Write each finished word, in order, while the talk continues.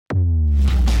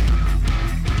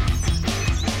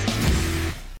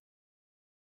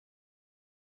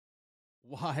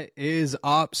What is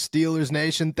up, Steelers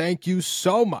Nation? Thank you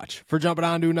so much for jumping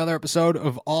on to another episode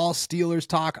of All Steelers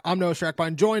Talk. I'm Noah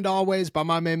Schreckbein, joined always by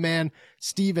my main man,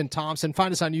 Steven Thompson.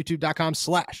 Find us on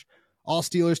youtube.com/All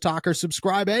Steelers Talk or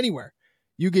subscribe anywhere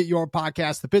you get your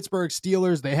podcast. The Pittsburgh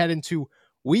Steelers, they head into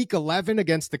Week 11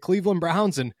 against the Cleveland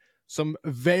Browns, and some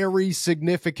very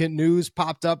significant news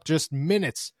popped up just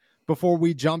minutes before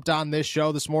we jumped on this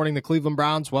show this morning. The Cleveland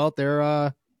Browns, well,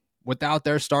 they're without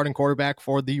their starting quarterback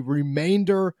for the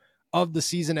remainder of the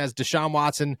season as Deshaun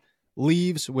Watson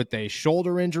leaves with a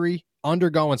shoulder injury,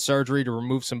 undergoing surgery to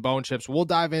remove some bone chips. We'll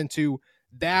dive into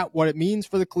that, what it means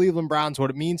for the Cleveland Browns, what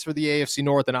it means for the AFC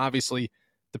North, and obviously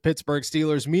the Pittsburgh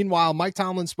Steelers. Meanwhile, Mike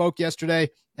Tomlin spoke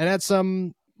yesterday and had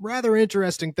some rather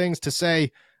interesting things to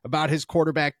say about his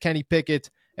quarterback, Kenny Pickett,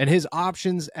 and his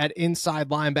options at inside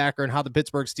linebacker and how the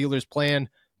Pittsburgh Steelers plan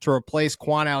to replace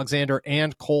Quan Alexander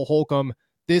and Cole Holcomb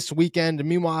this weekend. And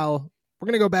meanwhile, we're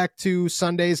going to go back to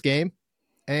Sunday's game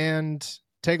and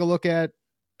take a look at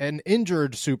an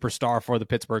injured superstar for the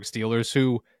Pittsburgh Steelers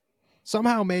who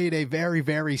somehow made a very,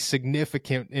 very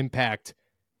significant impact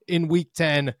in Week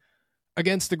 10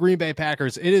 against the Green Bay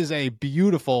Packers. It is a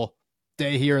beautiful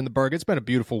day here in the Berg. It's been a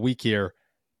beautiful week here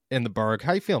in the Berg.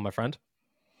 How you feeling, my friend?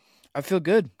 I feel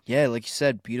good. Yeah, like you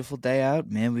said, beautiful day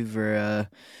out, man. We're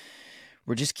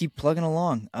just keep plugging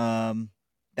along.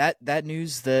 That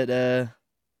news that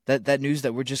news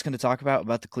that we're just going to talk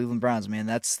about the Cleveland Browns, man.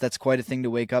 That's quite a thing to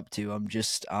wake up to. I'm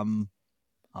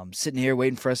sitting here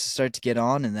waiting for us to start to get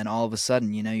on, and then all of a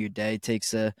sudden, your day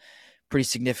takes a pretty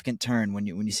significant turn when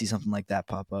you see something like that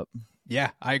pop up. Yeah,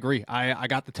 I agree. I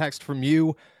got the text from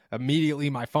you.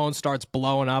 Immediately, my phone starts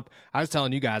blowing up. I was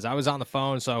telling you guys, I was on the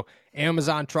phone, so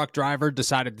Amazon truck driver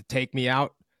decided to take me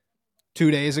out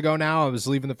 2 days ago now. I was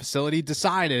leaving the facility,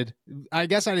 decided, I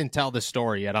guess I didn't tell this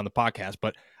story yet on the podcast,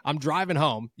 but I'm driving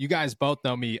home. You guys both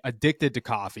know me, addicted to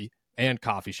coffee and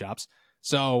coffee shops.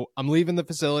 So I'm leaving the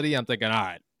facility. I'm thinking, all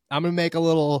right, I'm going to make a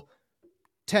little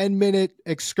 10-minute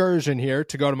excursion here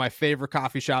to go to my favorite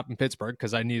coffee shop in Pittsburgh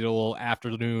because I need a little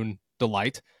afternoon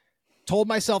delight. Told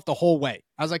myself the whole way.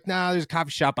 I was like, nah, there's a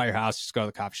coffee shop by your house. Just go to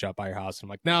the coffee shop by your house. I'm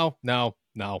like, no,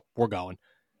 we're going.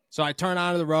 So I turn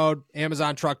onto the road.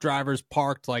 Amazon truck driver's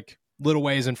parked like little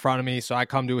ways in front of me. So I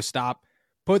come to a stop,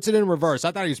 puts it in reverse.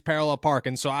 I thought he was parallel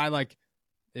parking. So I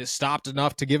it stopped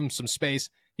enough to give him some space.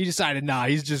 He decided, nah,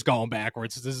 he's just going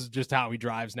backwards. This is just how he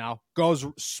drives now.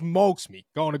 Smokes me,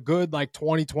 going a good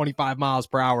 20, 25 miles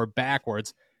per hour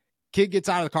backwards. Kid gets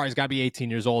out of the car. He's got to be 18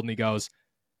 years old. And he goes,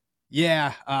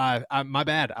 yeah, my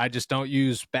bad. I just don't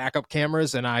use backup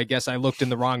cameras. And I guess I looked in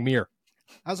the wrong mirror.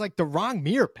 I was like, the wrong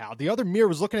mirror, pal. The other mirror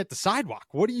was looking at the sidewalk.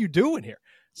 What are you doing here?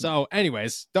 So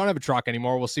anyways, don't have a truck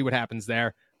anymore. We'll see what happens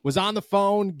there. Was on the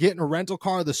phone getting a rental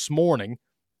car this morning,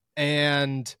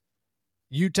 and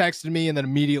you texted me, and then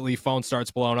immediately phone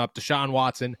starts blowing up. Deshaun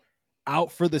Watson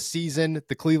out for the season.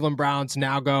 The Cleveland Browns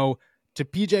now go to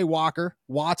P.J. Walker.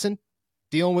 Watson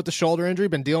dealing with the shoulder injury,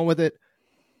 been dealing with it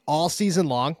all season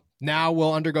long. Now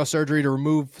we'll undergo surgery to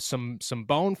remove some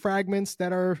bone fragments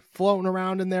that are floating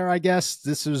around in there, I guess.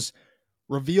 This was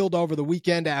revealed over the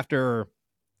weekend after,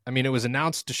 it was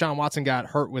announced Deshaun Watson got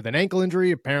hurt with an ankle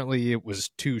injury. Apparently it was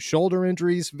 2 shoulder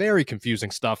injuries. Very confusing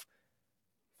stuff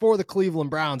for the Cleveland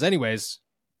Browns. Anyways,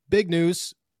 big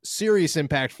news, serious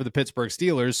impact for the Pittsburgh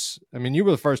Steelers. You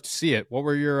were the first to see it. What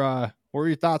were your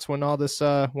thoughts when all this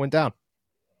went down?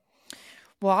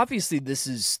 Well, obviously this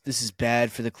is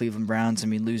bad for the Cleveland Browns.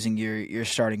 Losing your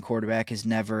starting quarterback is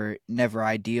never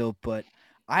ideal, but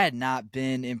I had not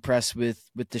been impressed with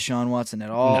Deshaun Watson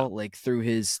at all. No. Through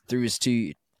his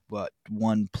 1+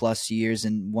 years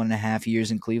and 1.5 years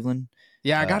in Cleveland.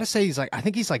 Yeah, I gotta say I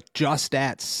think he's just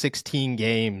at 16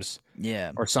 games.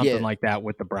 Yeah. Or something like that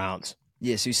with the Browns.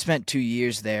 Yeah, so he spent 2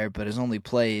 years there, but has only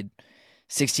played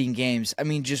 16 games.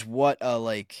 Just what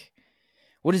a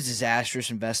disastrous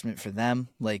investment for them.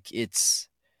 It's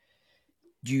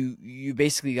you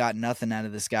basically got nothing out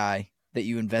of this guy that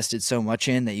you invested so much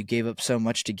in, that you gave up so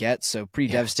much to get. So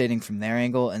pretty devastating from their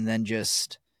angle. And then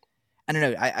just, I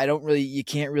don't know. You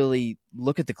can't really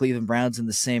look at the Cleveland Browns in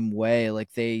the same way.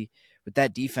 With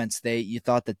that defense, you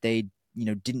thought that they,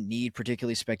 didn't need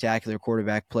particularly spectacular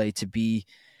quarterback play to be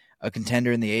a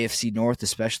contender in the AFC North,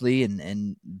 especially,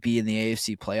 and be in the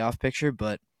AFC playoff picture.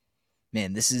 But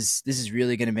man, this is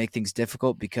really going to make things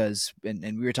difficult because,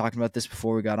 and we were talking about this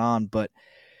before we got on, but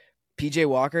PJ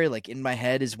Walker, in my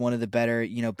head, is one of the better,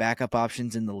 backup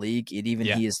options in the league. And even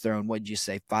he has thrown, what did you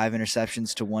say, 5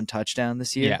 interceptions to 1 touchdown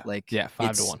this year? 5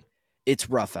 to 1. It's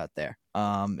rough out there.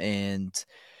 And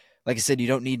like I said, you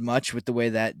don't need much with the way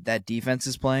that defense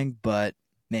is playing, but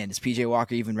man, is PJ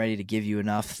Walker even ready to give you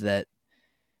enough that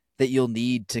that you'll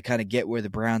need to kind of get where the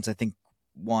Browns, I think,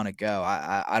 want to go.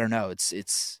 I don't know.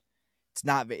 It's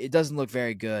not. It doesn't look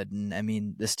very good. And I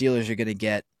mean, the Steelers are going to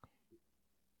get,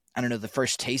 I don't know, the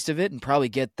first taste of it, and probably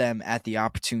get them at the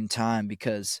opportune time,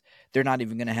 because they're not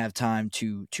even going to have time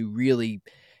to really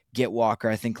get Walker,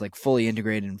 I think, like fully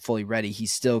integrated and fully ready.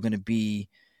 He's still going to be,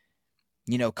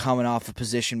 coming off a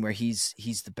position where he's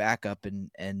the backup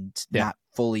and not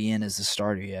fully in as a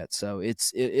starter yet. So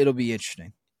it'll be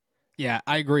interesting. Yeah,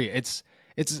 I agree. It's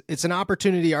an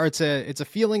opportunity, or it's a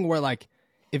feeling where, like,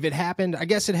 if it happened, I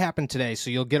guess it happened today, so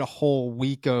you'll get a whole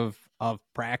week of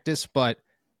practice, but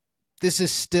this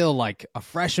is still like a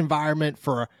fresh environment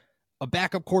for a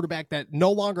backup quarterback that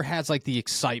no longer has like the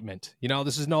excitement.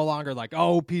 This is no longer like,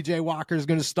 oh, PJ Walker's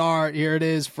going to start. Here it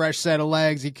is, fresh set of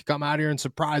legs. He could come out here and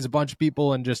surprise a bunch of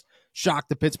people and just shock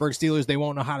the Pittsburgh Steelers. They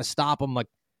won't know how to stop him. Like,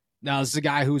 now this is a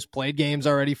guy who's played games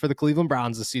already for the Cleveland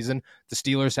Browns this season. The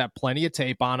Steelers have plenty of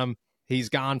tape on him. He's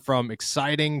gone from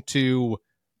exciting to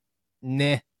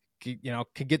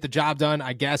could get the job done,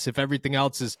 I guess, if everything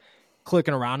else is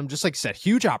clicking around him. Just like you said,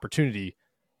 huge opportunity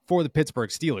for the Pittsburgh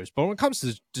Steelers. But when it comes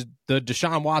to the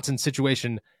Deshaun Watson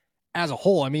situation as a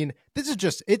whole, I mean, it's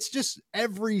just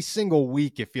every single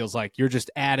week it feels like you're just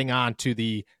adding on to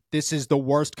this is the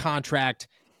worst contract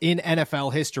in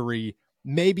NFL history,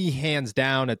 maybe hands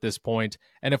down at this point.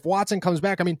 And if Watson comes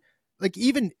back, I mean, like,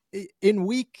 even in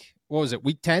week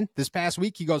 10, this past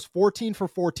week, he goes 14 for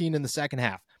 14 in the second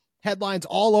half. Headlines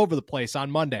all over the place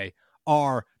on Monday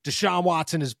are Deshaun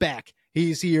Watson is back.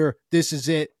 He's here. This is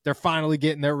it. They're finally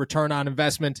getting their return on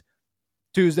investment.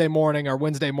 Tuesday morning or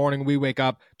Wednesday morning, we wake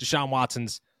up, Deshaun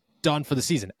Watson's done for the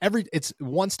season. It's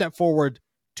one step forward,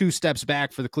 two steps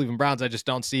back for the Cleveland Browns. I just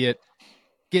don't see it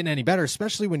getting any better,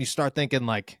 especially when you start thinking,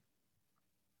 like,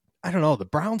 I don't know, the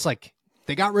Browns, like,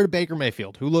 they got rid of Baker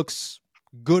Mayfield, who looks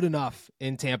good enough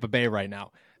in Tampa Bay right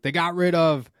now. They got rid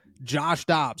of Josh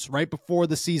Dobbs right before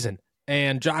the season.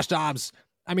 And Josh Dobbs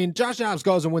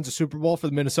goes and wins a Super Bowl for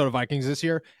the Minnesota Vikings this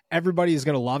year. Everybody is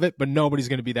going to love it, but nobody's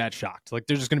going to be that shocked. Like,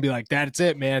 they're just going to be like, that's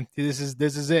it, man. This is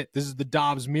it. This is the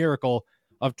Dobbs miracle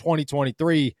of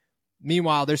 2023.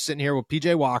 Meanwhile, they're sitting here with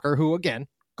PJ Walker, who, again,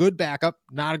 good backup,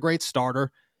 not a great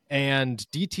starter, and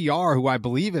DTR, who I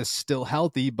believe is still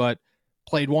healthy, but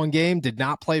played one game, did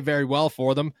not play very well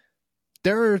for them.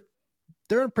 They're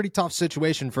in a pretty tough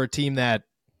situation for a team that,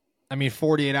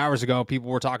 48 hours ago, people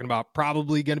were talking about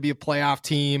probably going to be a playoff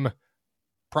team,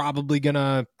 probably going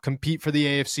to compete for the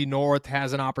AFC North,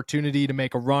 has an opportunity to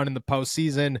make a run in the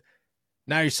postseason.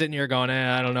 Now you're sitting here going,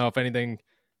 I don't know if anything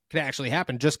could actually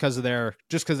happen just because of their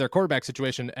quarterback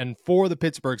situation. And for the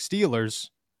Pittsburgh Steelers,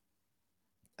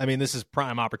 this is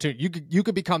prime opportunity. You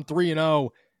could become 3-0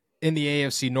 in the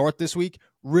AFC North this week,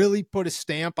 really put a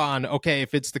stamp on, okay,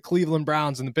 if it's the Cleveland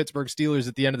Browns and the Pittsburgh Steelers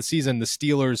at the end of the season, the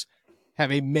Steelers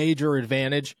have a major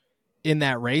advantage in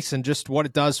that race, and just what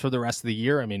it does for the rest of the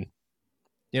year.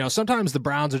 Sometimes the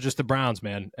Browns are just the Browns,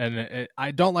 man. And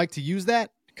I don't like to use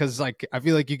that because, like, I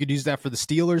feel like you could use that for the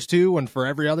Steelers too and for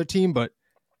every other team, but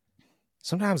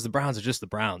sometimes the Browns are just the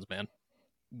Browns, man.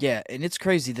 Yeah, and it's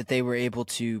crazy that they were able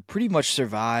to pretty much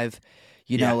survive,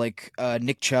 like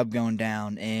Nick Chubb going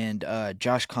down and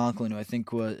Josh Conklin, who I think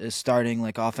is starting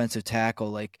like offensive tackle.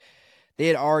 Like, they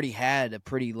had already had a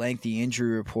pretty lengthy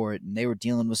injury report, and they were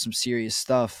dealing with some serious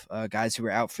stuff, guys who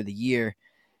were out for the year,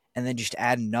 and then just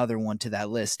add another one to that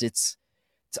list. It's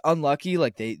unlucky,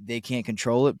 like they can't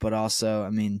control it, but also,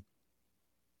 man,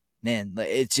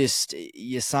 it's just,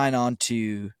 you sign on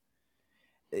to,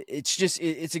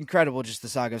 it's incredible, just the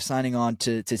saga of signing on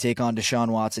to take on Deshaun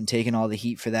Watson, taking all the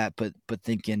heat for that, but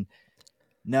thinking,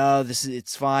 no,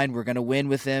 it's fine. We're going to win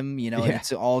with him, and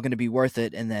it's all going to be worth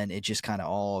it. And then it just kind of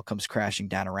all comes crashing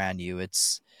down around you.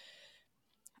 It's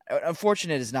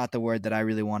unfortunate is not the word that I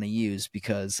really want to use,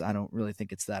 because I don't really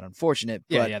think it's that unfortunate.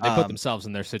 But, they put themselves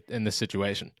in this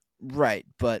situation. Right.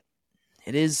 But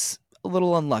it is a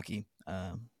little unlucky.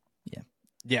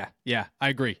 Yeah, I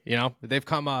agree. They've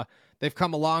come a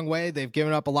long way. They've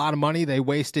given up a lot of money. They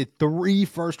wasted 3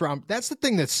 first-round. That's the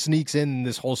thing that sneaks in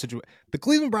this whole situation. The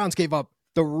Cleveland Browns gave up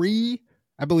 3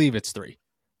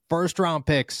 first-round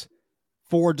picks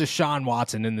for Deshaun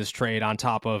Watson in this trade, on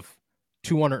top of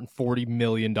 $240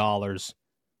 million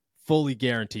fully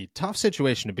guaranteed. Tough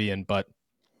situation to be in, but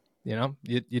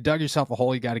you dug yourself a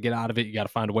hole. You got to get out of it. You got to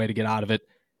find a way to get out of it.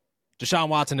 Deshaun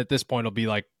Watson at this point will be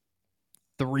like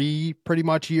 3 pretty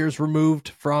much years removed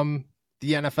from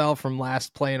the NFL, from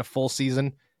last playing a full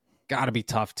season. Got to be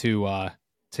tough to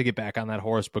get back on that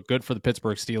horse, but good for the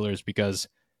Pittsburgh Steelers, because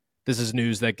this is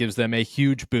news that gives them a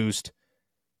huge boost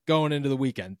going into the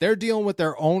weekend. They're dealing with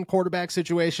their own quarterback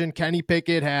situation. Kenny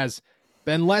Pickett has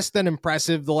been less than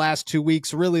impressive the last 2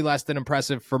 weeks, really less than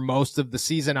impressive for most of the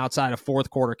season outside of fourth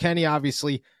quarter. Kenny,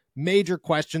 obviously, major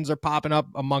questions are popping up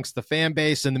amongst the fan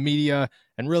base and the media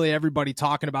and really everybody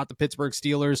talking about the Pittsburgh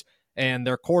Steelers and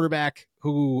their quarterback,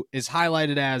 who is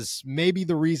highlighted as maybe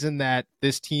the reason that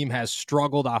this team has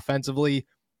struggled offensively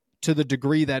to the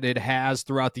degree that it has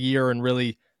throughout the year and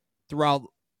really throughout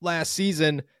last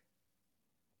season.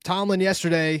 Tomlin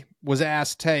yesterday was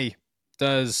asked, hey,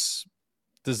 is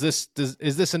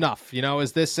this enough? You know,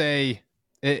 is this can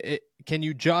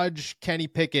you judge Kenny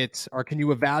Pickett or can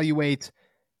you evaluate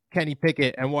Kenny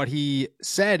Pickett? And what he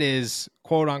said is,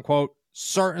 quote unquote,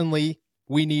 certainly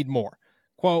we need more.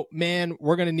 Quote, man,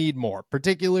 we're going to need more,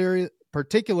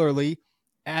 particularly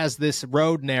as this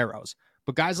road narrows.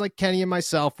 But guys like Kenny and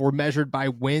myself were measured by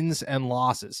wins and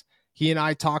losses. He and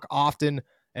I talk often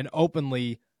and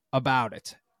openly about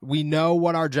it. We know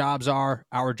what our jobs are.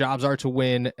 Our jobs are to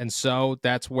win, and so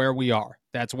that's where we are.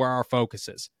 That's where our focus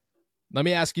is. Let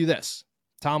me ask you this.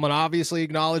 Tomlin obviously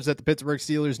acknowledged that the Pittsburgh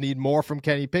Steelers need more from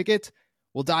Kenny Pickett.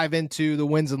 We'll dive into the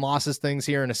wins and losses things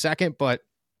here in a second, but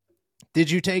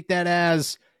did you take that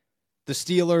as the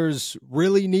Steelers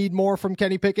really need more from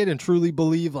Kenny Pickett and truly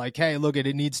believe like, hey, look, it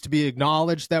needs to be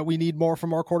acknowledged that we need more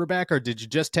from our quarterback? Or did you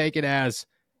just take it as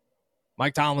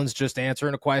Mike Tomlin's just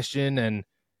answering a question and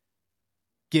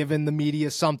giving the media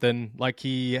something like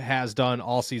he has done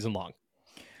all season long?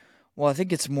 Well, I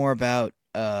think it's more about,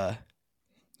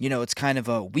 it's kind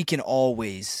of we can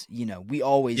always, we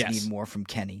always Yes. need more from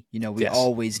Kenny. We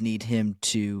always need him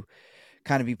to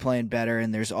kind of be playing better,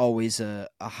 and there's always a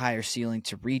higher ceiling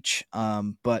to reach.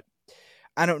 But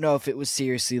I don't know if it was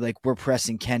seriously like we're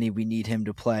pressing Kenny. We need him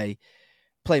to play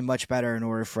much better in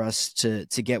order for us to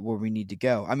get where we need to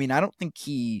go. I mean, I don't think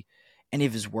any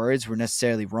of his words were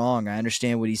necessarily wrong. I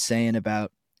understand what he's saying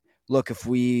about, look, if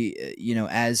we,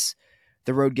 as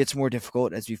the road gets more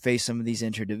difficult, as we face some of these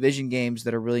interdivision games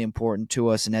that are really important to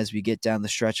us, and as we get down the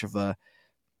stretch of a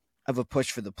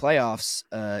push for the playoffs,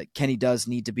 Kenny does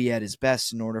need to be at his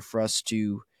best in order for us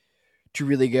to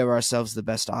really give ourselves the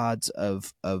best odds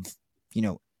of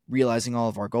realizing all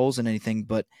of our goals and anything.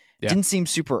 But it didn't seem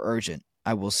super urgent,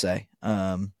 I will say.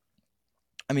 But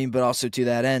also to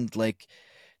that end, like,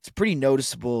 it's a pretty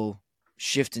noticeable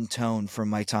shift in tone from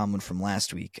Mike Tomlin from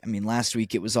last week. I mean, last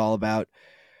week it was all about,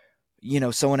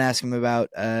 someone asked him about,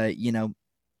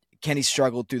 Kenny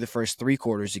struggled through the first 3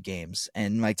 quarters of games,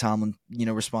 and Mike Tomlin,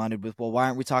 responded with, well, why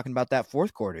aren't we talking about that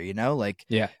fourth quarter?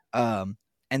 And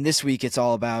this week it's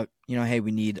all about, hey,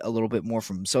 we need a little bit more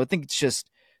from him. So I think it's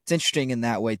interesting in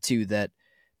that way too, that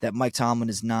Mike Tomlin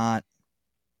is not,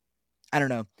 I don't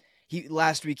know.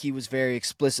 Last week he was very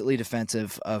explicitly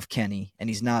defensive of Kenny, and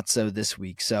he's not so this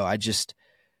week. So I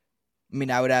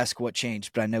would ask what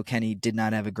changed, but I know Kenny did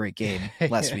not have a great game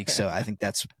last week, so I think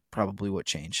that's probably what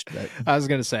changed. But I was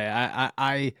gonna say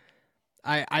I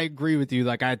agree with you.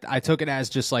 Like I took it as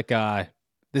just like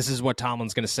this is what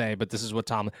Tomlin's gonna say, but this is what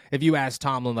Tomlin. If you ask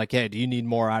Tomlin like, hey, do you need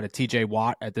more out of TJ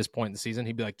Watt at this point in the season?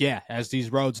 He'd be like, yeah, as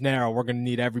these roads narrow, we're gonna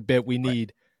need every bit we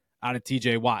need out of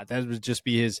TJ Watt. That would just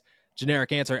be his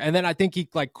generic answer. And then I think he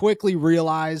quickly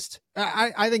realized,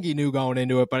 I think he knew going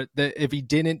into it, but if he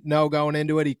didn't know going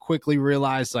into it, he quickly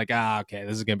realized okay,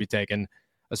 this is going to be taken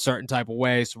a certain type of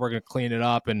way. So we're going to clean it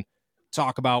up and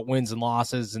talk about wins and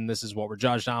losses. And this is what we're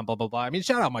judged on, blah, blah, blah. I mean,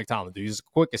 shout out Mike Tomlin, dude. He's the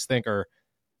quickest thinker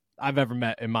I've ever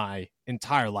met in my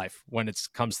entire life when it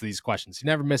comes to these questions. He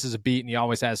never misses a beat, and he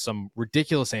always has some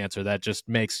ridiculous answer that just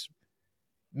makes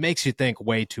you think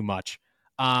way too much.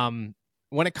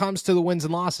 When it comes to the wins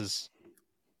and losses,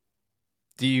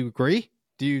 do you agree?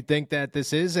 Do you think that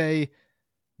this is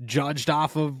judged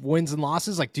off of wins and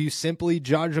losses? Like, do you simply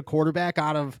judge a quarterback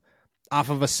off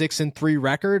of a 6-3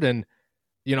 record and,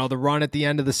 the run at the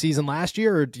end of the season last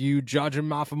year, or do you judge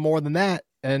him off of more than that?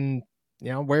 And,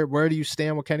 where do you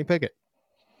stand with Kenny Pickett?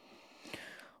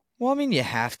 Well, I mean, you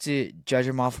have to judge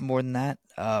him off of more than that.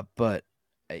 But,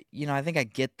 I think I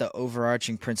get the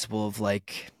overarching principle of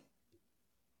like,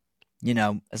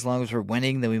 as long as we're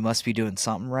winning, then we must be doing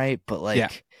something right. But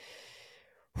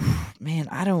man,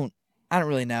 I don't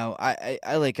really know. I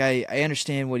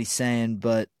understand what he's saying,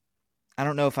 but I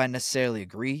don't know if I necessarily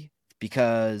agree,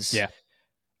 because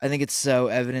I think it's so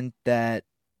evident that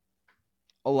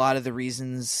a lot of the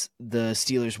reasons the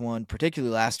Steelers won,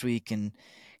 particularly last week, and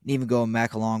even going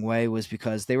back a long way, was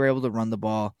because they were able to run the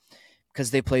ball,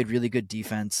 because they played really good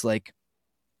defense. Like,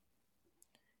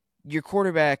 your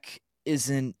quarterback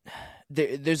isn't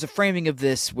there's a framing of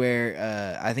this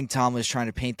where I think Tom was trying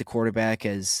to paint the quarterback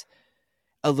as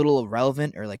a little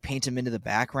irrelevant, or like paint him into the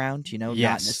background,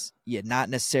 Yes. not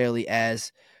necessarily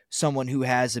as someone who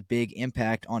has a big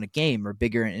impact on a game or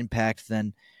bigger an impact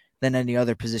than any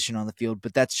other position on the field.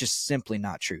 But that's just simply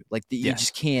not true. Like you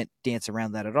just can't dance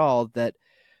around that at all. That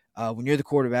when you're the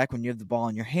quarterback, when you have the ball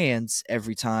in your hands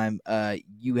every time,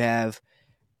 you have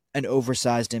an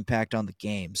oversized impact on the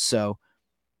game. So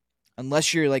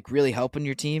unless you're like really helping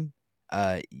your team,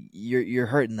 you're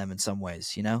hurting them in some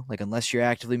ways, you know, like unless you're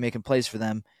actively making plays for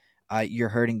them, you're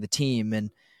hurting the team. And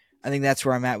I think that's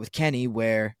where I'm at with Kenny,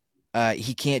 where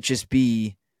he can't just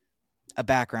be a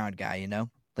background guy, you know,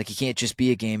 like he can't just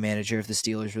be a game manager if the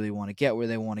Steelers really want to get where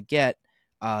they want to get.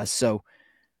 So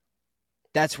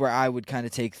that's where I would kind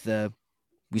of take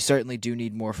we certainly do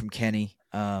need more from Kenny.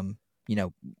 You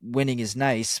know, winning is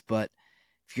nice, but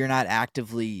if you're not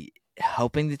actively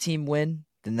helping the team win,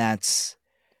 then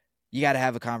you got to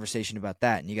have a conversation about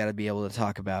that. And you got to be able to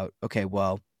talk about, okay,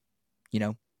 well, you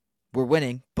know, we're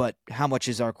winning, but how much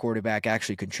is our quarterback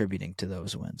actually contributing to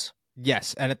those wins?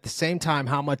 Yes. And at the same time,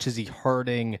 how much is he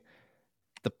hurting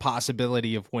the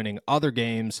possibility of winning other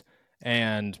games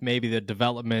and maybe the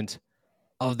development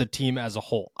of the team as a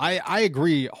whole? I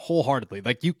agree wholeheartedly.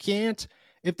 Like you can't,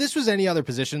 if this was any other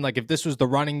position, like if this was the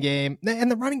running game, and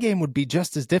the running game would be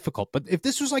just as difficult, but if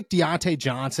this was like Deontay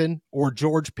Johnson or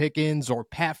George Pickens or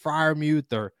Pat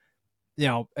Freiermuth or, you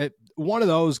know, one of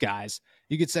those guys,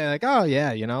 you could say like, oh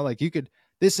yeah, you know, like you could,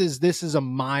 this is a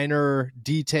minor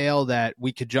detail that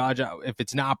we could judge. If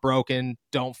it's not broken,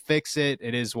 don't fix it.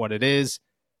 It is what it is.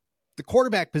 The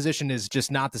quarterback position is just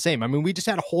not the same. I mean, we just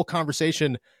had a whole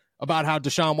conversation about how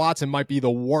Deshaun Watson might be the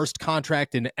worst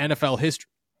contract in NFL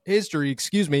history,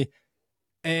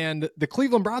 and the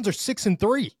Cleveland Browns are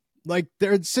 6-3. Like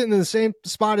they're sitting in the same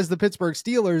spot as the Pittsburgh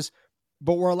Steelers,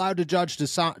 but we're allowed to judge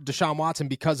Deshaun Watson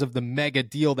because of the mega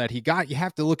deal that he got. You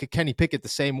have to look at Kenny Pickett the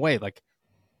same way. Like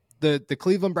the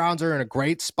Cleveland Browns are in a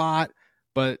great spot,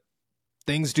 but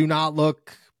things do not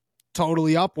look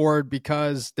totally upward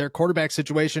because their quarterback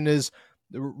situation is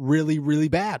really, really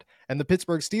bad. And the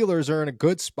Pittsburgh Steelers are in a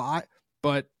good spot,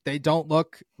 but they don't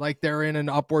look like they're in an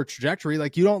upward trajectory.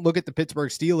 Like you don't look at the Pittsburgh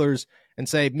Steelers and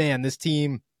say, man, this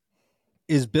team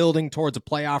is building towards a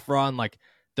playoff run. Like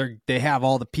they have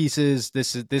all the pieces.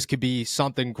 This could be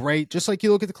something great. Just like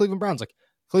you look at the Cleveland Browns, like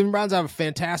Cleveland Browns have a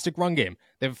fantastic run game.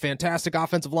 They have a fantastic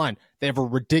offensive line. They have a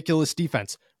ridiculous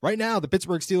defense. Right now, the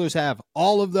Pittsburgh Steelers have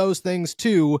all of those things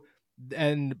too.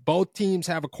 And both teams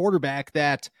have a quarterback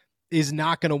that is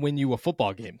not going to win you a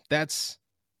football game. That's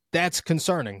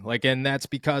concerning. Like, and that's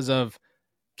because of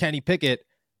Kenny Pickett.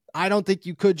 I don't think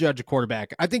you could judge a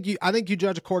quarterback. I think you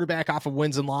judge a quarterback off of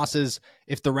wins and losses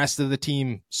if the rest of the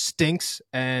team stinks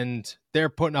and they're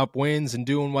putting up wins and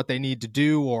doing what they need to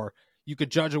do. Or you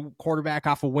could judge a quarterback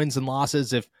off of wins and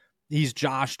losses if he's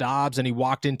Josh Dobbs and he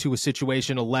walked into a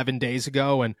situation 11 days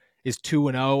ago and is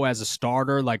 2-0 as a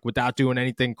starter, like without doing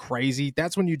anything crazy.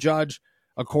 That's when you judge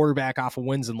a quarterback off of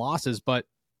wins and losses. But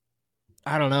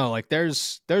I don't know, like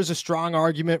there's a strong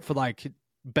argument for like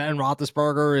Ben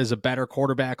Roethlisberger is a better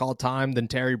quarterback all time than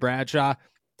Terry Bradshaw.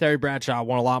 Terry Bradshaw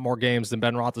won a lot more games than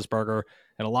Ben Roethlisberger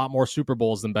and a lot more Super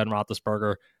Bowls than Ben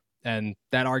Roethlisberger. And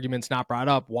that argument's not brought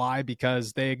up. Why?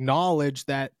 Because they acknowledge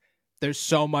that there's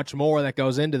so much more that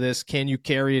goes into this. Can you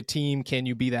carry a team? Can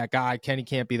you be that guy? Kenny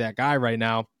can't be that guy right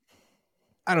now.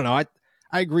 I don't know.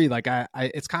 I agree. Like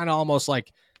it's kind of almost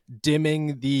like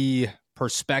dimming the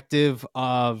perspective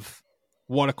of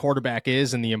what a quarterback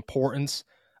is and the importance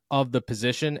of the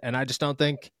position. And I don't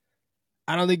think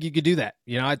you could do that.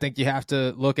 You know, I think you have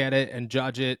to look at it and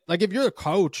judge it. Like if you're a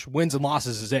coach, wins and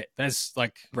losses is it. That's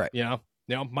like, right. You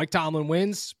know, Mike Tomlin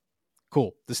wins.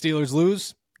 Cool. The Steelers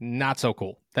lose. Not so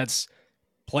cool. That's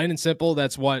plain and simple.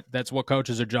 That's what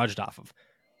coaches are judged off of.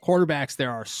 Quarterbacks,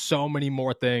 there are so many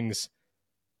more things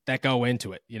that go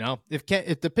into it. You know, if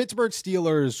the Pittsburgh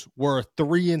Steelers were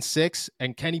 3-6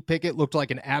 and Kenny Pickett looked like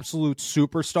an absolute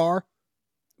superstar,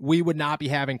 we would not be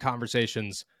having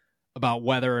conversations about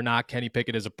whether or not Kenny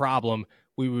Pickett is a problem.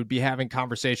 We would be having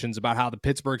conversations about how the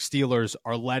Pittsburgh Steelers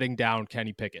are letting down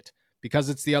Kenny Pickett. Because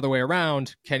it's the other way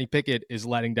around, Kenny Pickett is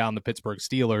letting down the Pittsburgh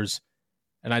Steelers.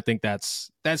 And I think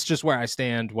that's just where I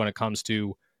stand when it comes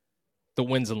to the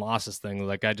wins and losses thing.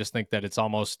 Like, I just think that it's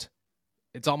almost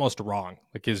wrong.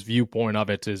 Like his viewpoint of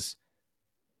it is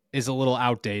a little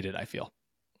outdated, I feel.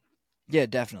 Yeah,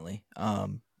 definitely.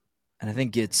 And I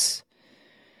think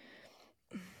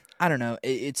I don't know.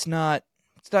 It's not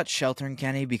sheltering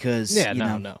Kenny because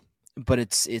no. But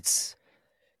it's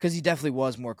because he definitely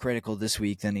was more critical this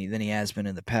week than he has been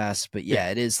in the past. But yeah,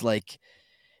 it is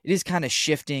kind of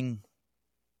shifting.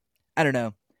 I don't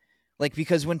know, like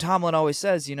because when Tomlin always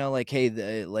says, like, hey,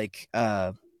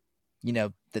 that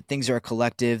things are a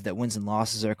collective, that wins and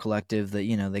losses are a collective,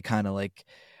 that they kind of like.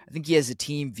 I think he has a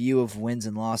team view of wins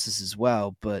and losses as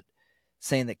well. But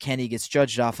saying that Kenny gets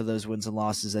judged off of those wins and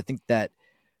losses, I think that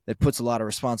puts a lot of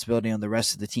responsibility on the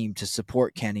rest of the team to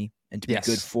support Kenny and to be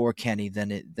good for Kenny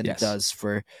than it does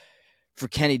for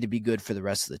Kenny to be good for the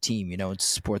rest of the team, and to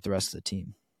support the rest of the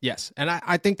team. Yes, and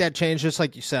I think that change, just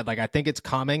like you said, like I think it's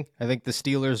coming. I think the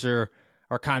Steelers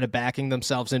are kind of backing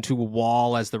themselves into a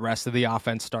wall as the rest of the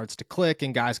offense starts to click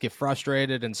and guys get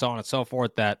frustrated and so on and so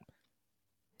forth, that,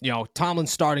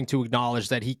 Tomlin's starting to acknowledge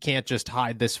that he can't just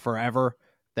hide this forever,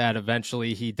 that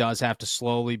eventually he does have to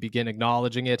slowly begin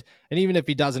acknowledging it. And even if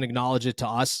he doesn't acknowledge it to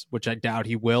us, which I doubt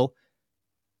he will,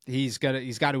 he's got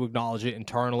to acknowledge it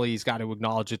internally. He's got to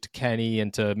acknowledge it to Kenny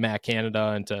and to Matt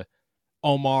Canada and to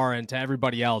Omar and to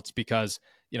everybody else, because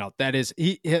that is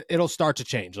it'll start to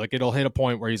change. Like it'll hit a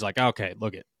point where he's like, okay,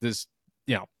 look at this,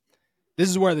 this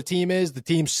is where the team is. The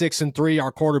team's 6-3.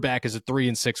 Our quarterback is a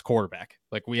 3-6 quarterback.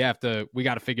 Like we got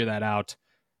to figure that out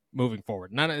moving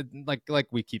forward. Not like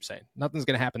we keep saying, nothing's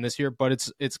going to happen this year, but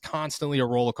it's constantly a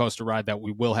roller coaster ride that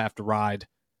we will have to ride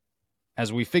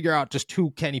as we figure out just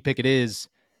who Kenny Pickett is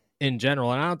in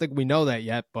general. And I don't think we know that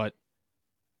yet, but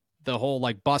the whole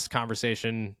like bust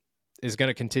conversation is going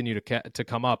to continue to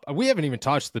come up. We haven't even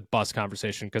touched the bust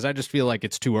conversation because I just feel like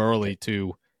it's too early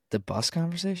to. The bust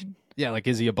conversation? Yeah, like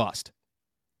is he a bust?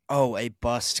 Oh, a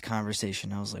bust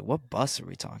conversation. I was like, what bus are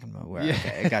we talking about?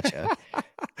 Okay, I gotcha.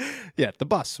 Yeah, the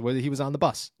bus, whether he was on the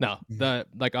bus. No,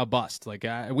 a bust. Like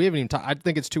we haven't even I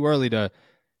think it's too early to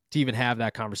even have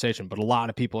that conversation, but a lot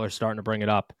of people are starting to bring it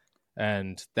up,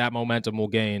 and that momentum will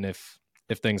gain if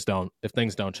things don't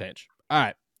change. All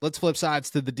right, let's flip sides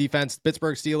to the defense.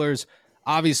 Pittsburgh Steelers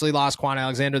obviously lost Quan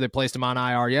Alexander. They placed him on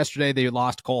IR yesterday. They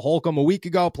lost Cole Holcomb a week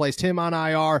ago, placed him on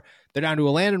IR. They're down to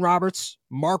Landon Roberts,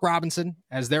 Mark Robinson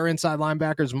as their inside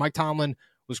linebackers. Mike Tomlin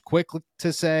was quick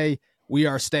to say, we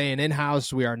are staying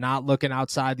in-house. We are not looking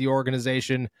outside the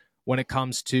organization when it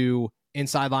comes to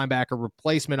inside linebacker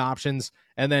replacement options,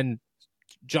 and then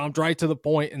jumped right to the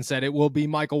point and said it will be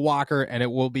Michael Walker and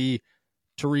it will be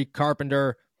Tariq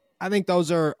Carpenter. I think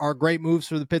those are great moves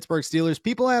for the Pittsburgh Steelers.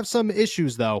 People have some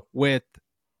issues, though, with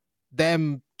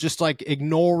them just like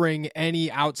ignoring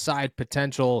any outside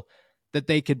potential that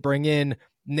they could bring in.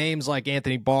 Names like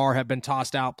Anthony Barr have been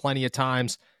tossed out plenty of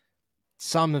times.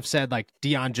 Some have said like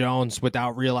Deion Jones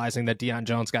without realizing that Deion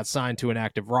Jones got signed to an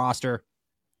active roster.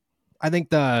 I think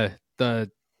the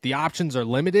options are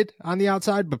limited on the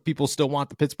outside, but people still want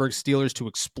the Pittsburgh Steelers to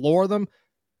explore them.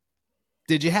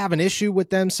 Did you have an issue with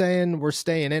them saying we're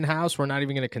staying in-house? We're not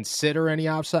even going to consider any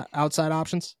outside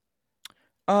options?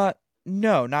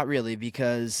 No, not really,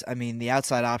 because I mean the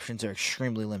outside options are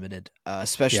extremely limited,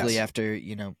 especially after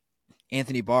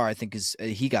Anthony Barr. I think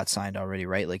he got signed already,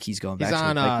 right? Like he's going back. He's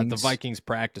on the Vikings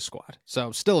practice squad,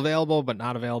 so still available but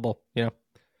not available.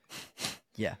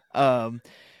 Yeah.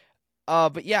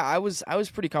 But yeah, I was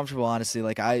pretty comfortable, honestly.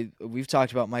 Like we've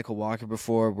talked about Michael Walker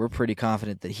before. We're pretty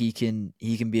confident that he can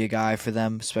be a guy for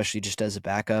them, especially just as a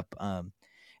backup. And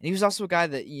he was also a guy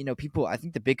that people. I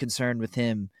think the big concern with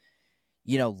him,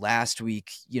 last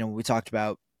week, we talked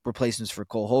about replacements for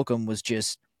Cole Holcomb was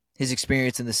just his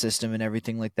experience in the system and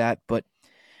everything like that. But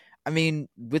I mean,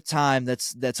 with time,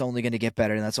 that's only going to get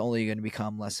better, and that's only going to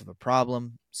become less of a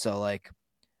problem. So like,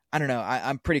 I don't know.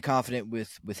 I'm pretty confident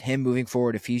with him moving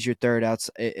forward. If he's your third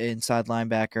inside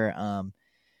linebacker,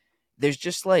 there's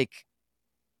just like,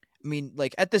 I mean,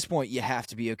 like at this point, you have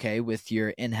to be okay with your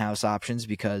in-house options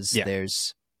because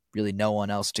there's really no one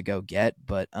else to go get.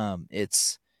 But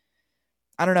it's,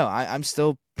 I don't know. I'm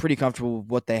still pretty comfortable with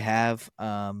what they have.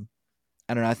 I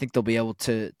don't know. I think they'll be able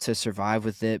to survive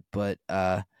with it, but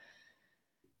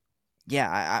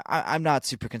yeah, I'm not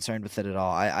super concerned with it at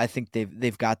all. I think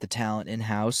they've got the talent in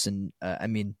house, and I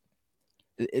mean,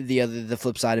 the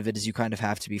flip side of it is you kind of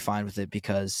have to be fine with it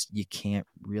because you can't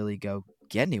really go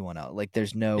get anyone else. Like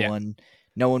there's no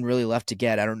one really left to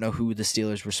get. I don't know who the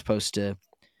Steelers were supposed to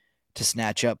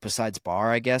snatch up besides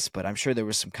Barr, I guess, but I'm sure there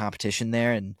was some competition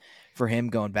there, and for him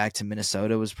going back to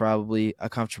Minnesota was probably a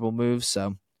comfortable move.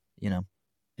 So,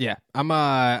 Yeah,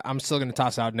 I'm still going to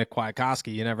toss out Nick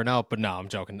Kwiatkowski. You never know, but no, I'm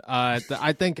joking. I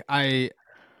think I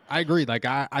agree. Like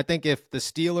I think if the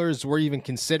Steelers were even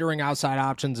considering outside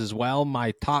options as well,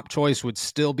 my top choice would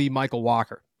still be Michael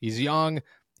Walker. He's young.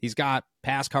 He's got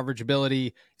pass coverage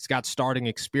ability. He's got starting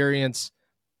experience.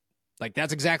 Like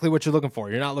that's exactly what you're looking for.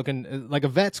 You're not looking like a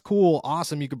vet's cool,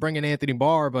 awesome. You could bring in Anthony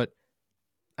Barr, but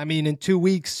I mean, in 2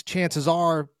 weeks, chances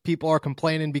are people are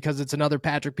complaining because it's another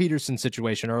Patrick Peterson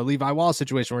situation or a Levi Wallace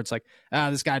situation where it's like,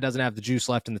 this guy doesn't have the juice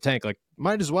left in the tank. Like,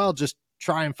 might as well just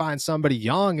try and find somebody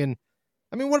young. And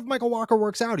I mean, what if Michael Walker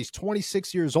works out? He's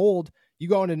 26 years old. you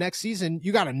go into next season,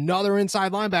 you got another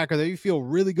inside linebacker that you feel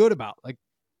really good about. Like,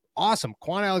 awesome.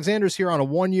 Quan Alexander's here on a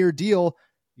 1-year deal.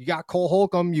 You got Cole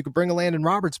Holcomb. You could bring a Landon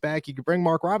Roberts back. You could bring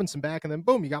Mark Robinson back, and then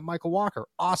boom, you got Michael Walker.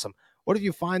 Awesome. What if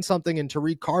you find something in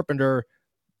Tariq Carpenter?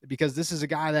 Because this is a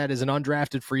guy that is an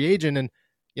undrafted free agent, and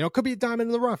could be a diamond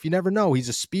in the rough. You never know. He's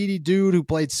a speedy dude who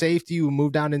played safety, who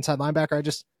moved down inside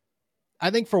linebacker. I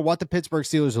think for what the Pittsburgh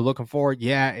Steelers are looking for,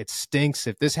 yeah, it stinks.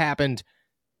 If this happened,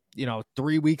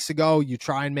 3 weeks ago, you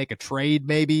try and make a trade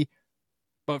maybe.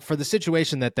 But for the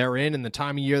situation that they're in and the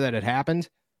time of year that it happened,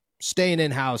 staying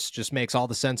in-house just makes all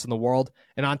the sense in the world.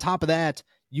 And on top of that,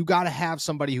 you got to have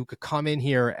somebody who could come in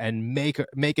here and make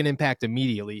an impact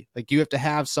immediately. Like, you have to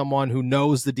have someone who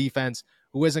knows the defense,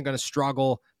 who isn't going to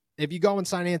struggle. If you go and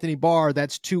sign Anthony Barr,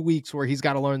 that's 2 weeks where he's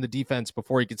got to learn the defense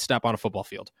before he could step on a football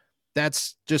field.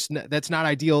 That's not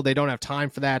ideal. They don't have time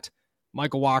for that.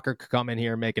 Michael Walker could come in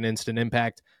here and make an instant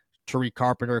impact. Tariq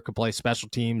Carpenter could play special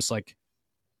teams. Like,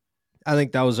 I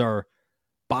think those are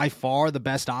by far the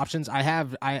best options. I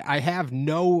have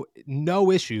no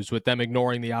issues with them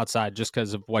ignoring the outside just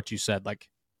because of what you said. Like,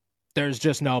 there's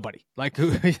just nobody. Like,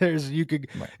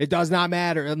 it does not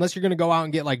matter unless you're going to go out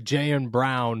and get like Jayon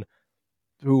Brown,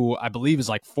 who I believe is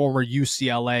like former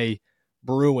UCLA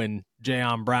Bruin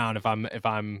Jayon Brown, if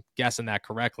I'm guessing that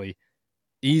correctly.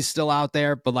 He's still out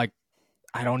there, but like,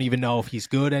 I don't even know if he's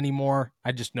good anymore.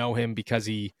 I just know him because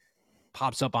he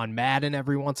pops up on Madden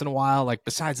every once in a while. Like,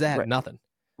 besides that, right. Nothing.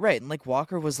 Right, and like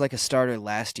Walker was like a starter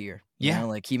last year. Yeah,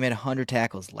 like he made 100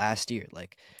 tackles last year.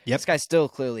 Like, yep. This guy still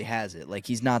clearly has it. Like,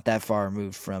 he's not that far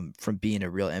removed from being a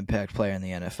real impact player in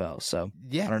the NFL. So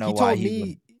yeah, I don't know why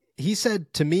he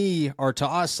said to me or to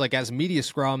us, like, as a media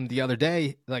scrum the other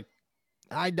day, like,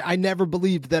 I never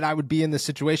believed that I would be in this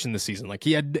situation this season. Like,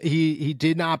 he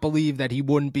did not believe that he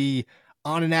wouldn't be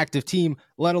on an active team,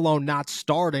 let alone not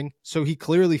starting. So he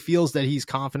clearly feels that he's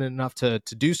confident enough to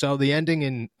do so. The ending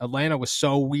in Atlanta was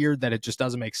so weird that it just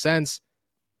doesn't make sense.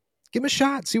 Give him a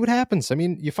shot, see what happens. I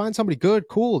mean, you find somebody good,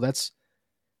 cool. That's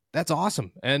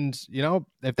awesome. And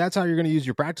if that's how you're going to use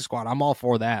your practice squad, I'm all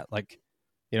for that. Like,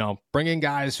 bring in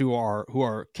guys who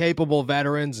are capable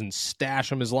veterans and stash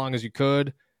them as long as you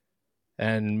could.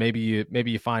 And maybe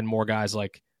you find more guys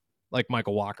like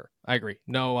Michael Walker. I agree.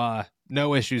 No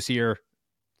issues here.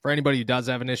 For anybody who does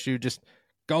have an issue, just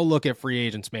go look at free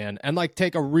agents, man, and like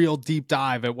take a real deep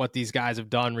dive at what these guys have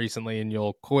done recently, and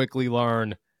you'll quickly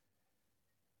learn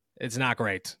it's not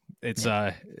great. It's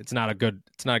not a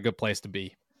good place to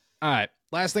be. All right,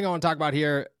 last thing I want to talk about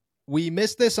here. We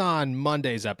missed this on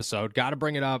Monday's episode. Got to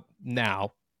bring it up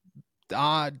now.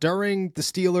 During the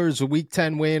Steelers' Week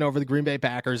 10 win over the Green Bay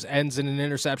Packers, ends in an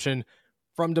interception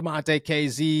from DeMonte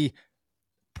KZ.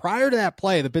 Prior to that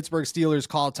play, the Pittsburgh Steelers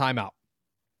called timeout.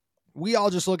 We all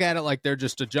just look at it like they're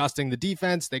just adjusting the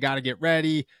defense. They got to get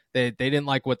ready. They didn't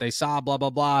like what they saw, blah,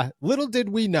 blah, blah. Little did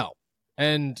we know.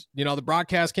 And, the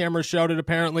broadcast cameras showed it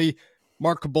apparently.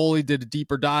 Mark Caboli did a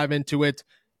deeper dive into it.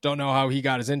 Don't know how he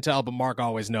got his intel, but Mark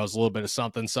always knows a little bit of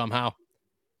something somehow.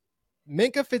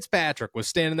 Minkah Fitzpatrick was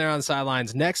standing there on the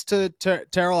sidelines next to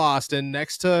Terrell Austin,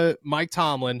 next to Mike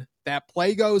Tomlin. That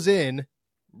play goes in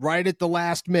right at the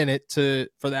last minute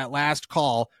for that last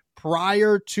call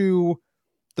prior to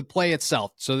the play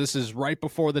itself. So this is right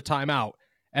before the timeout.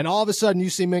 And all of a sudden you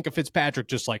see Minkah Fitzpatrick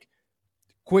just like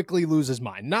quickly lose his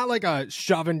mind. Not like a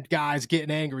shoving guys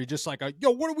getting angry, just like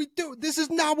yo, what do we do? This is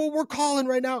not what we're calling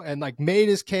right now. And like made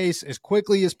his case as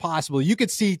quickly as possible. You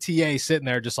could see TA sitting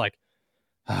there just like,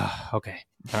 okay,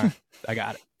 all right, I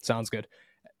got it. Sounds good.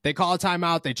 They call a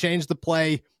timeout. They change the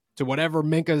play to whatever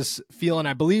Minkah's feeling.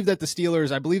 I believe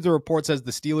the report says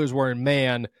the Steelers were in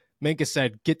man. Minkah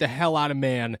said, get the hell out of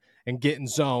man and get in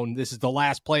zone. This is the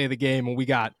last play of the game, and we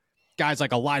got guys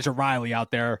like Elijah Riley out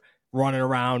there running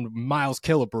around, Miles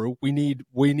Killebrew. We need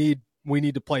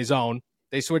to play zone.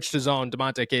 They switch to zone.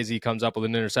 DeMonte KZ comes up with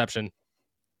an interception.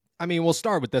 I mean, we'll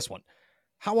start with this one.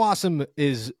 How awesome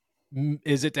is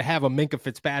it to have a Minkah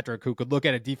Fitzpatrick who could look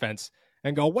at a defense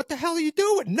and go, what the hell are you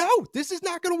doing? No, this is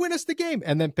not going to win us the game.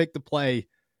 And then pick the play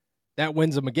that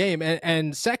wins them a game.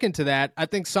 And second to that, I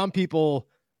think some people,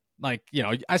 like,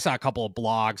 I saw a couple of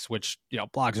blogs, which,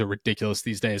 blogs are ridiculous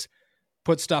these days,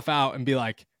 put stuff out and be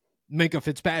like, Minkah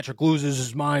Fitzpatrick loses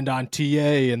his mind on TA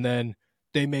and then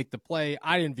they make the play.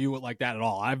 I didn't view it like that at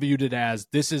all. I viewed it as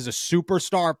this is a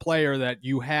superstar player that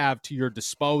you have to your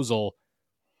disposal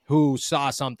who saw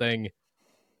something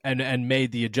and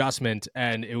made the adjustment.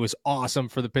 And it was awesome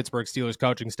for the Pittsburgh Steelers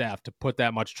coaching staff to put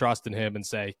that much trust in him and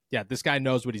say, yeah, this guy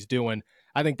knows what he's doing.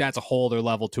 I think that's a whole other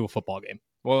level to a football game.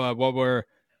 Well, what were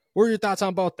your thoughts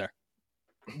on both there?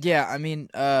 Yeah, I mean,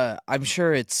 I'm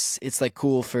sure it's like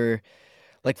cool for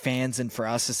like fans and for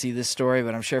us to see this story,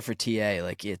 but I'm sure for TA,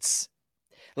 like it's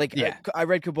like Yeah. I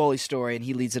read Kaboli's story and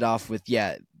he leads it off with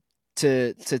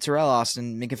to Terrell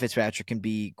Austin, Minka Fitzpatrick can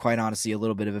be quite honestly a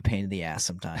little bit of a pain in the ass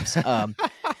sometimes.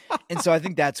 And so I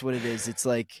think that's what it is. It's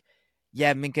like,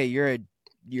 yeah, Minka, you're a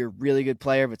really good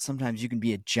player, but sometimes you can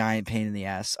be a giant pain in the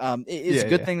ass. It's a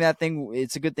good thing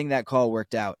it's a good thing that call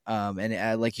worked out.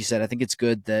 And like you said, I think it's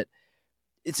good that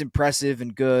it's impressive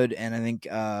and good. And I think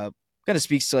kind of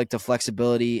speaks to like the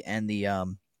flexibility and the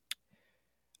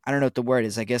I don't know what the word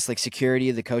is. I guess like security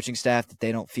of the coaching staff, that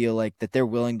they don't feel like that they're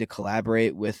willing to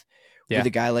collaborate with a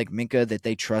guy like Minka, that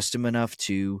they trust him enough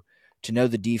to know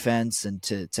the defense and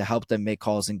to help them make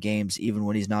calls in games even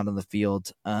when he's not on the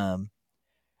field.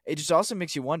 It just also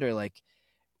makes you wonder, like,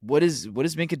 what does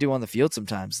Minka do on the field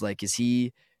sometimes? Like, is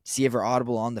he ever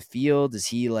audible on the field? Is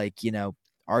he like,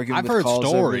 arguing I've with heard calls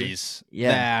stories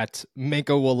that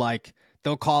Minka will like,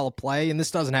 they'll call a play, and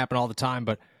this doesn't happen all the time,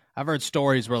 but I've heard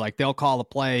stories where like they'll call a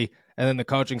play and then the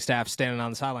coaching staff standing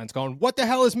on the sidelines going, "What the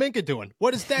hell is Minka doing?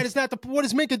 What is that? Is not what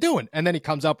is Minka doing?" And then he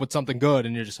comes up with something good,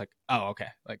 and you're just like, "Oh, okay,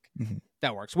 like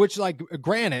that works." Which, like,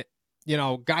 granted,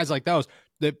 guys like those,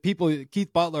 the people,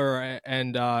 Keith Butler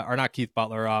and or not Keith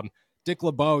Butler, Dick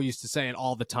LeBeau used to say it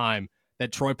all the time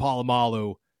that Troy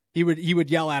Polamalu, he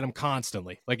would yell at him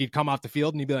constantly. Like, he'd come off the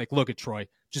field and he'd be like, "Look at Troy,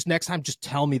 just next time, just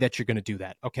tell me that you're going to do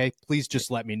that. Okay, please just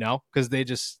let me know," because they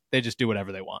just do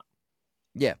whatever they want.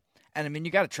 Yeah. And I mean,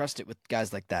 you got to trust it with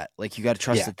guys like that. Like, you got to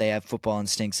trust that they have football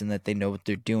instincts and that they know what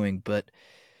they're doing. But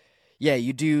yeah,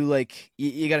 you do, like,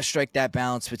 you got to strike that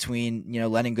balance between,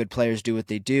 letting good players do what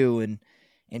they do and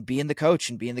being the coach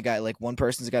and being the guy. Like, one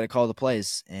person's got to call the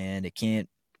plays, and it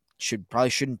probably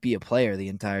shouldn't be a player the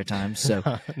entire time. So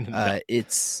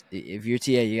it's, if you're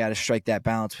TA, you got to strike that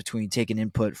balance between taking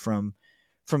input from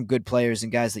good players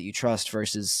and guys that you trust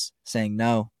versus saying,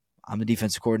 "No, I'm the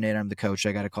defensive coordinator, I'm the coach,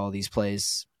 I got to call these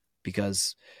plays,"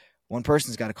 because one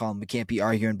person's got to call them. We can't be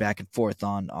arguing back and forth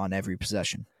on every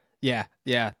possession. Yeah,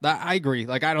 I agree.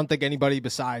 Like, I don't think anybody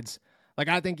besides, like,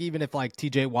 I think even if like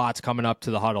TJ Watt's coming up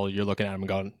to the huddle, you're looking at him and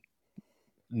going,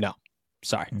 "No,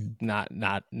 sorry, not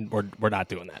we're not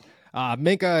doing that."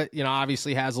 Minka,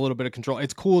 obviously has a little bit of control.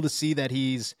 It's cool to see that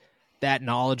he's that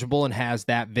knowledgeable and has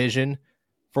that vision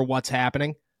for what's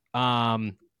happening.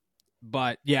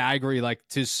 But yeah, I agree. Like,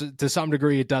 to some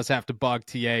degree, it does have to bug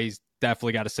TA's.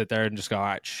 Definitely got to sit there and just go, "All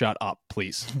right, shut up,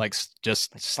 please." Like,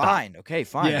 just stop. Fine. Okay,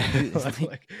 fine. Yeah.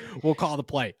 like, we'll call the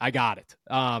play. I got it.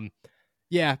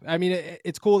 Yeah, I mean,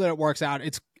 it's cool that it works out.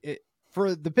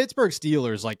 For the Pittsburgh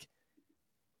Steelers, like,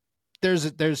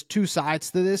 there's two sides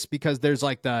to this, because there's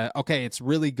like it's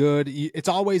really good. It's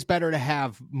always better to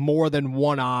have more than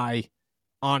one eye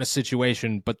on a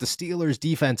situation, but the Steelers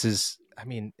defense is, I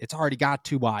mean, it's already got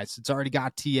two eyes. It's already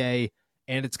got TA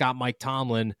and it's got Mike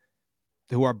Tomlin,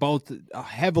 who are both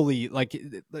heavily, like,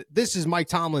 this is Mike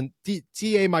Tomlin.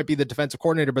 TA might be the defensive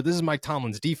coordinator, but this is Mike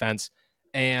Tomlin's defense.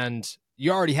 And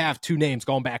you already have two names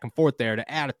going back and forth there.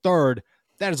 To add a third,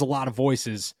 that is a lot of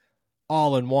voices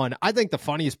all in one. I think the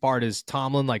funniest part is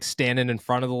Tomlin, like, standing in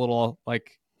front of the little,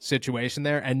 like, situation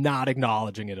there and not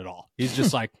acknowledging it at all. He's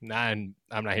just like, "Nah, I'm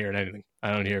not hearing anything.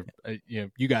 I don't hear,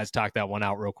 you guys talk that one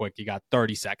out real quick. You got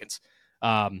 30 seconds.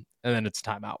 And then it's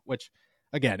timeout," which,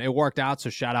 again, it worked out. So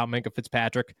shout out Minka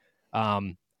Fitzpatrick.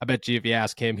 I bet you if you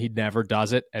ask him, he never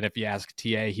does it. And if you ask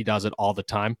TA, he does it all the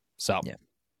time. So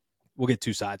we'll get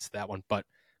two sides to that one. But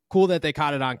cool that they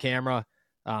caught it on camera.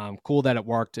 Cool that it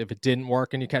worked. If it didn't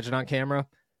work and you catch it on camera,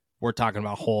 we're talking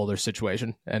about a whole other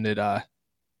situation. And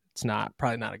it's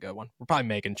probably not a good one. We're probably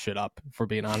making shit up, if we're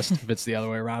being honest. If it's the other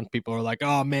way around, people are like,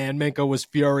 "Oh man, Minka was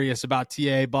furious about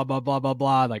TA, blah, blah, blah, blah,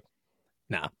 blah." Like,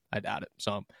 nah, I doubt it.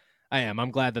 So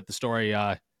I'm glad that the story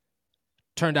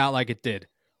turned out like it did.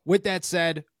 With that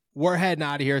said, we're heading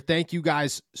out of here. Thank you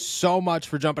guys so much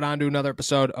for jumping on to another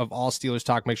episode of All Steelers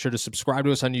Talk. Make sure to subscribe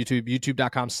to us on YouTube,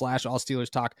 youtube.com/All Steelers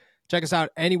Talk. Check us out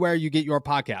anywhere you get your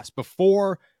podcast.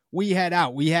 Before we head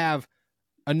out, we have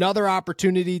another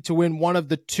opportunity to win one of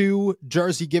the two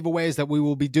jersey giveaways that we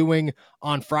will be doing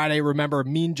on Friday. Remember,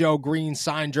 Mean Joe Green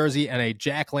signed jersey and a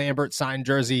Jack Lambert signed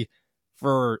jersey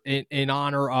in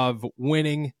honor of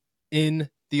winning in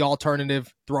the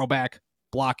alternative throwback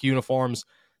block uniforms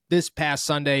this past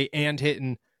Sunday and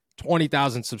hitting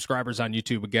 20,000 subscribers on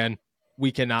YouTube. Again,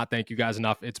 we cannot thank you guys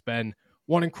enough. It's been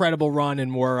one incredible run,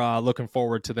 and we're looking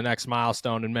forward to the next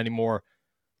milestone and many more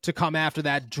to come after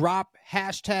that. Drop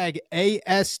hashtag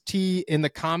AST in the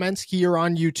comments here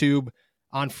on YouTube.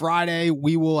 On Friday,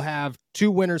 we will have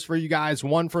two winners for you guys,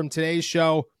 one from today's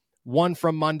show, one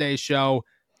from Monday's show,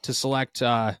 to select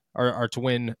or to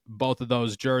win both of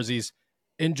those jerseys.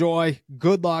 Enjoy.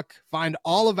 Good luck. Find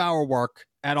all of our work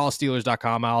at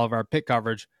allsteelers.com, all of our pick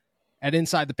coverage at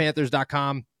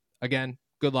insidethepanthers.com. Again,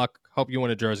 good luck. Hope you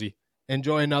win a jersey.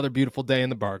 Enjoy another beautiful day in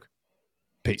the Berg.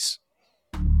 Peace.